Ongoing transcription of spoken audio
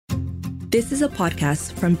This is a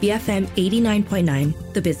podcast from BFM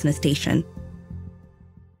 89.9, the business station.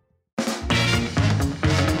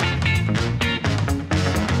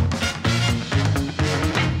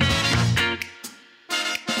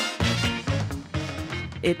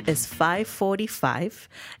 It is 5:45.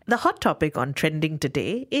 The hot topic on Trending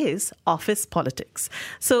today is office politics.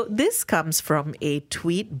 So this comes from a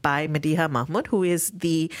tweet by Madiha Mahmood, who is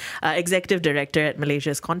the executive director at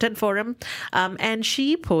Malaysia's Content Forum. And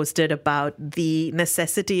she posted about the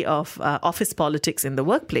necessity of office politics in the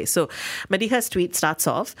workplace. So Madiha's tweet starts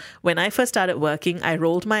off, "When I first started working, I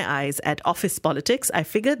rolled my eyes at office politics. I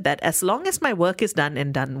figured that as long as my work is done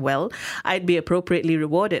and done well, I'd be appropriately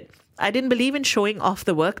rewarded. I didn't believe in showing off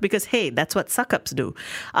the work because, hey, that's what suck-ups do."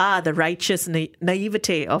 The righteous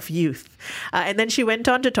naivete of youth. And then she went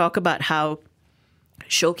on to talk about how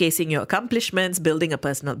showcasing your accomplishments, building a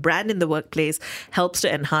personal brand in the workplace helps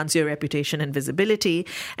to enhance your reputation and visibility,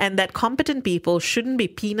 and that competent people shouldn't be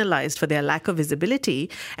penalized for their lack of visibility,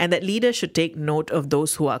 and that leaders should take note of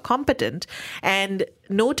those who are competent. And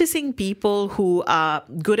noticing people who are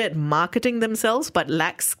good at marketing themselves but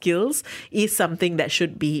lack skills is something that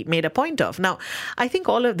should be made a point of. Now, I think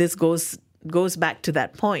all of this goes back to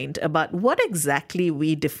that point about what exactly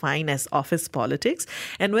we define as office politics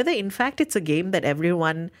and whether, in fact, it's a game that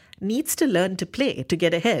everyone needs to learn to play to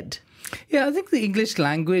get ahead. Yeah, I think the English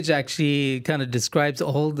language actually kind of describes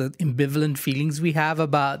all the ambivalent feelings we have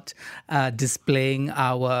about displaying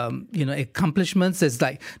our, accomplishments. It's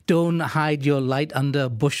like, don't hide your light under a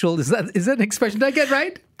bushel. Is that an expression? Did I get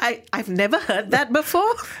right? I've never heard that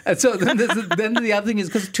before. So then the other thing is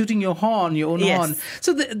because tooting your own horn.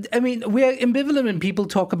 So, we are ambivalent when people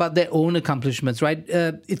talk about their own accomplishments, right?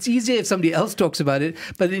 It's easier if somebody else talks about it,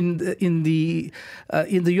 but in the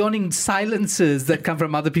yawning silences that come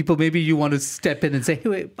from other people, maybe you want to step in and say,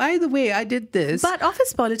 hey, by the way, I did this. But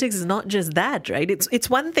office politics is not just that, right? It's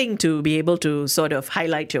one thing to be able to sort of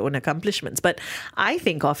highlight your own accomplishments, but I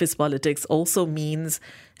think office politics also means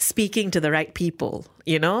speaking to the right people,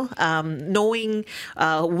 knowing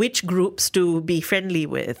which groups to be friendly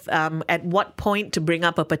with, at what point to bring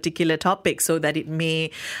up a particular topic so that it may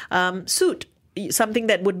suit something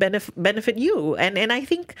that would benefit you. And I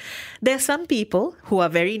think there are some people who are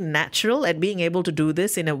very natural at being able to do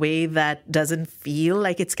this in a way that doesn't feel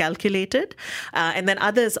like it's calculated. And then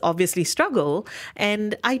others obviously struggle.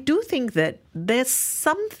 And I do think that there's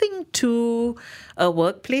something to a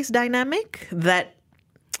workplace dynamic that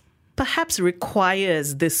perhaps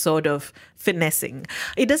requires this sort of finessing.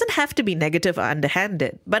 It doesn't have to be negative or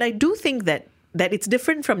underhanded, but I do think that it's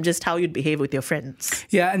different from just how you'd behave with your friends.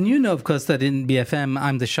 Yeah, and of course, that in BFM,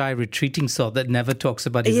 I'm the shy retreating sort that never talks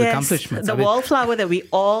about his accomplishments. The wallflower that we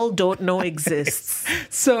all don't know exists.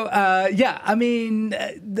 So, I think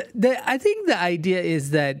the idea is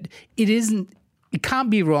that it can't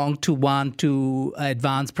be wrong to want to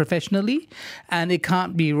advance professionally, and it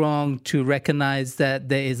can't be wrong to recognize that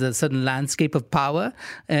there is a certain landscape of power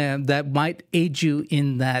that might aid you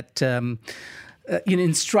in that,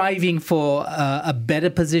 in striving for a better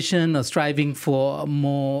position or striving for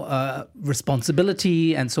more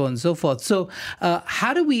responsibility and so on and so forth. So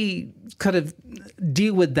how do we kind of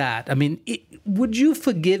deal with that? Would you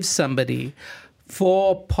forgive somebody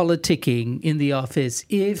for politicking in the office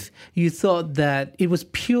if you thought that it was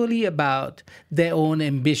purely about their own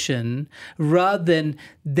ambition rather than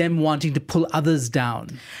them wanting to pull others down?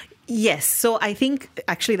 Yes. So I think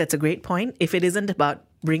actually that's a great point. If it isn't about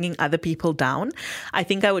bringing other people down, I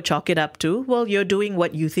think I would chalk it up to, well, you're doing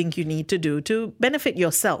what you think you need to do to benefit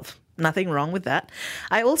yourself. Nothing wrong with that.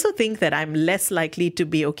 I also think that I'm less likely to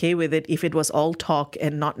be okay with it if it was all talk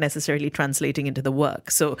and not necessarily translating into the work.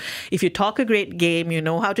 So if you talk a great game, you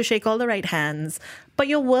know how to shake all the right hands, but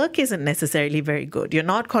your work isn't necessarily very good, you're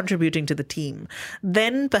not contributing to the team,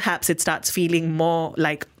 then perhaps it starts feeling more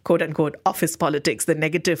like quote-unquote office politics, the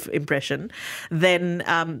negative impression, than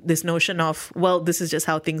this notion of, well, this is just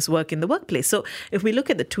how things work in the workplace. So if we look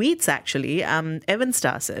at the tweets, actually, Evan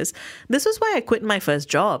Starr says, "This was why I quit my first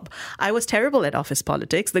job. I was terrible at office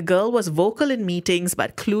politics. The girl was vocal in meetings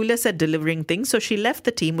but clueless at delivering things, so she left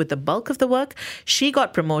the team with the bulk of the work. She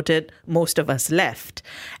got promoted. Most of us left."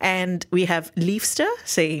 And we have Leafster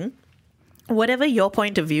saying, "Whatever your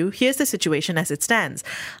point of view, here's the situation as it stands.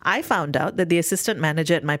 I found out that the assistant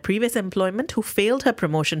manager at my previous employment who failed her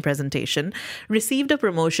promotion presentation received a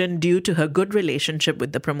promotion due to her good relationship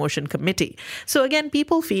with the promotion committee." So again,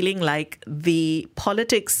 people feeling like the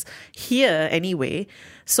politics here anyway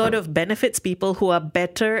sort of benefits people who are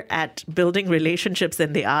better at building relationships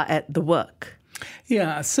than they are at the work.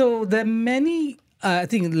 Yeah, so there are many I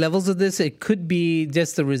think levels of this, it could be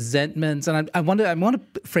just the resentments, and I want to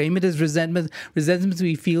frame it as resentments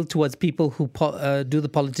we feel towards people who do the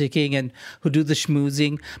politicking and who do the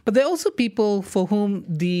schmoozing. But there are also people for whom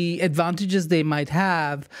the advantages they might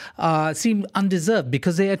have seem undeserved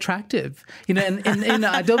because they're attractive. And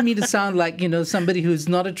I don't mean to sound like somebody who's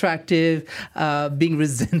not attractive being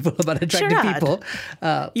resentful about attractive people.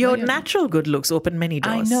 Your natural good looks open many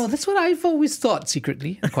doors. I know, that's what I've always thought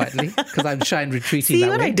secretly and quietly, because I'm shy and retreating. See that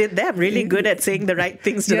what way. I did there? I'm really good at saying the right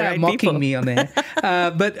things to the right mocking people. me on air.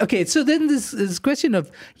 But okay, so then this question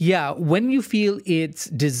of, when you feel it's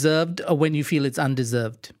deserved or when you feel it's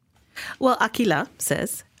undeserved. Well, Akila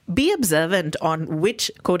says, be observant on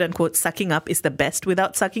which quote-unquote sucking up is the best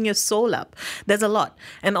without sucking your soul up. There's a lot.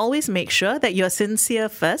 And always make sure that you're sincere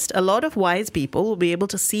first. A lot of wise people will be able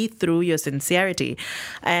to see through your sincerity.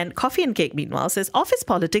 And Coffee and Cake, meanwhile, says, office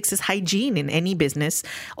politics is hygiene in any business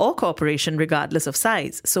or corporation, regardless of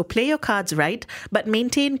size. So play your cards right, but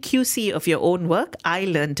maintain QC of your own work. I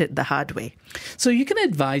learned it the hard way. So you can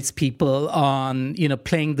advise people on,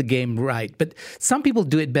 playing the game right, but some people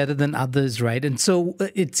do it better than others, right? And so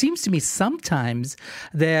it seems to me sometimes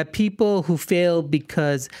there are people who fail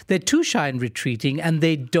because they're too shy and retreating, and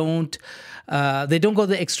they don't go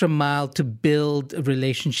the extra mile to build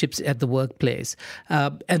relationships at the workplace.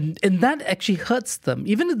 And that actually hurts them.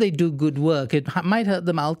 Even if they do good work, it might hurt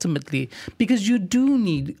them ultimately, because you do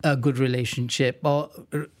need a good relationship or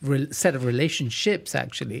set of relationships,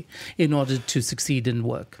 actually, in order to succeed in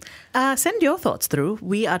work. Send your thoughts through.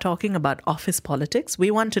 We are talking about office politics. We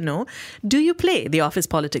want to know, do you play the office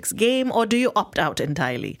politics game or do you opt out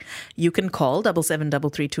entirely? You can call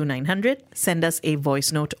 77332900, send us a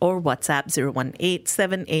voice note or WhatsApp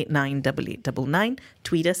 018-789-8899,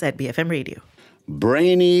 tweet us at BFM Radio.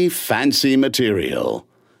 Brainy, fancy material.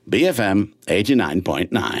 BFM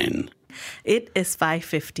 89.9. It is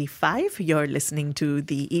 5:55. You're listening to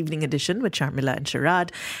the Evening Edition with Sharmila and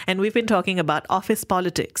Sharad. And we've been talking about office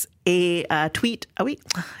politics. A tweet, I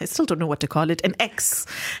still don't know what to call it, an X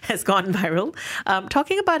has gone viral,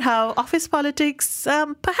 talking about how office politics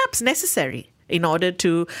perhaps necessary in order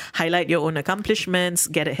to highlight your own accomplishments,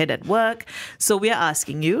 get ahead at work. So we are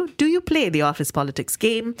asking you, do you play the office politics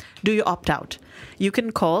game? Do you opt out? You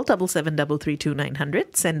can call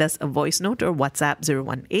 77332900, send us a voice note or WhatsApp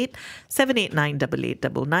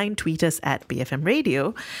 018-789-8899, tweet us at BFM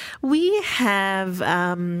Radio. We have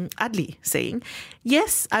Adli saying,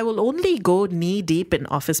 yes, I will only go knee deep in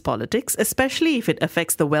office politics, especially if it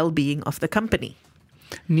affects the well-being of the company.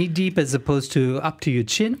 Knee deep as opposed to up to your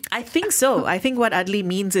chin? I think so. I think what Adli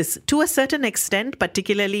means is to a certain extent,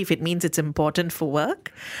 particularly if it means it's important for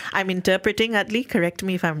work. I'm interpreting, Adli, correct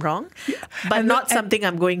me if I'm wrong, but not something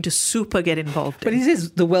I'm going to super get involved in. But he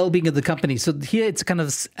says the well-being of the company. So here it's kind of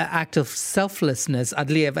an act of selflessness.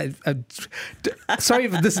 Adli, sorry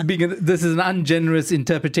if this is an ungenerous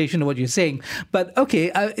interpretation of what you're saying. But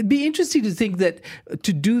okay, it'd be interesting to think that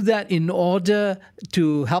to do that in order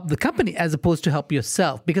to help the company as opposed to help yourself.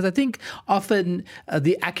 Because I think often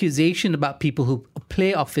the accusation about people who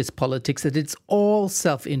play office politics that it's all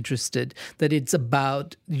self-interested, that it's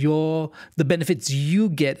about the benefits you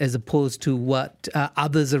get as opposed to what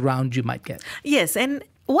others around you might get. Yes, and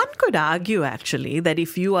one could argue, actually, that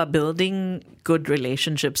if you are building good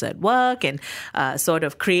relationships at work and sort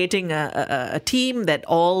of creating a team that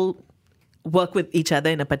all work with each other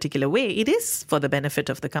in a particular way, it is for the benefit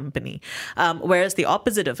of the company. Whereas the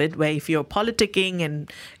opposite of it, where if you're politicking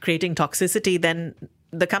and creating toxicity, then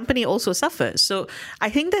the company also suffers. So I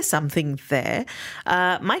think there's something there.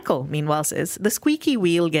 Michael, meanwhile, says, the squeaky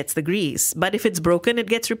wheel gets the grease, but if it's broken, it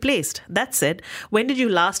gets replaced. That said, when did you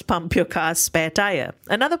last pump your car's spare tire?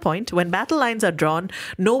 Another point, when battle lines are drawn,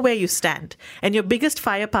 know where you stand. And your biggest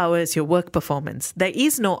firepower is your work performance. There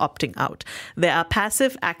is no opting out. There are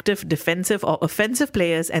passive, active, defensive, or offensive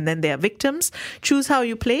players, and then there are victims. Choose how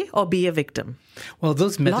you play or be a victim. Well,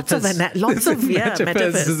 those metaphors,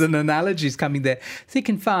 metaphors and analogies coming there. Thick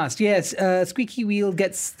and fast, yes. Squeaky wheel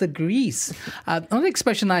gets the grease. Not an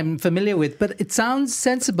expression I'm familiar with, but it sounds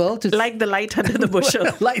sensible. Like the light under the bushel.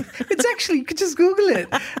 It's actually, you could just Google it.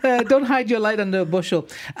 Don't hide your light under a bushel.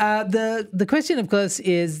 The question, of course,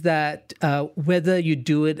 is that whether you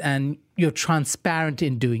do it and you're transparent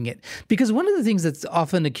in doing it. Because one of the things that's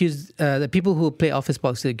often accused, the people who play office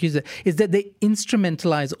politics accuse it, is that they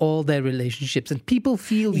instrumentalize all their relationships and people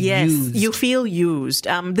feel used. Yes, you feel used.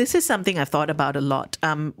 This is something I've thought about a lot,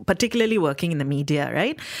 particularly working in the media,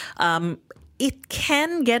 right? it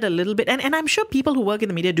can get a little bit, and I'm sure people who work in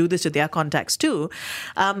the media do this to their contacts too.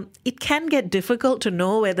 It can get difficult to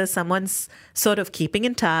know whether someone's sort of keeping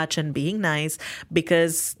in touch and being nice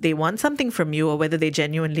because they want something from you or whether they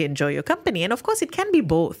genuinely enjoy your company. And of course, it can be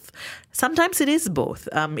both. Sometimes it is both.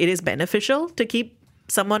 It is beneficial to keep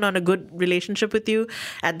someone on a good relationship with you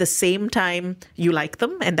at the same time you like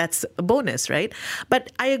them, and that's a bonus, right?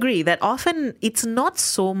 But I agree that often it's not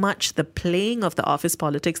so much the playing of the office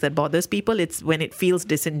politics that bothers people, it's when it feels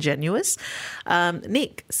disingenuous.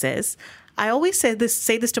 Nick says, I always say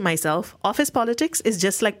this to myself, office politics is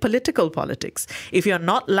just like political politics. If you're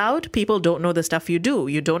not loud, people don't know the stuff you do.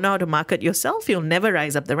 You don't know how to market yourself, you'll never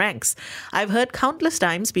rise up the ranks. I've heard countless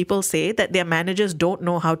times people say that their managers don't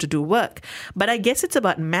know how to do work. But I guess it's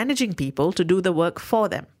about managing people to do the work for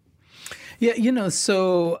them. Yeah,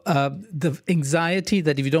 so the anxiety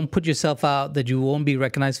that if you don't put yourself out, that you won't be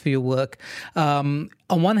recognized for your work, on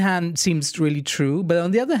one hand seems really true. But on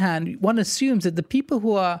the other hand, one assumes that the people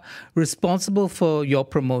who are responsible for your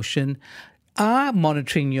promotion are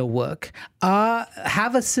monitoring your work,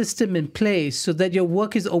 have a system in place so that your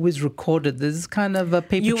work is always recorded. This is kind of a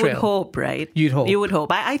paper trail. You would hope, right? You'd hope. You would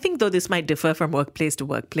hope. I think, though, this might differ from workplace to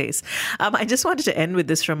workplace. I just wanted to end with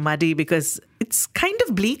this from Muddy because it's kind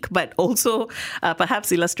of bleak, but also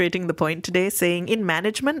perhaps illustrating the point today, saying in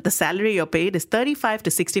management, the salary you're paid is 35 to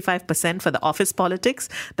 65% for the office politics.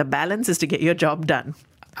 The balance is to get your job done.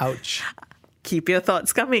 Ouch. Keep your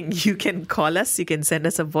thoughts coming. You can call us, you can send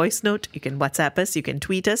us a voice note, you can WhatsApp us, you can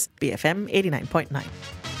tweet us, BFM 89.9.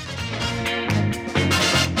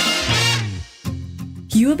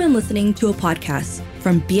 You have been listening to a podcast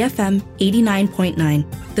from BFM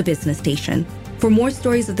 89.9, the business station. For more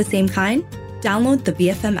stories of the same kind, download the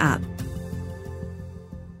BFM app.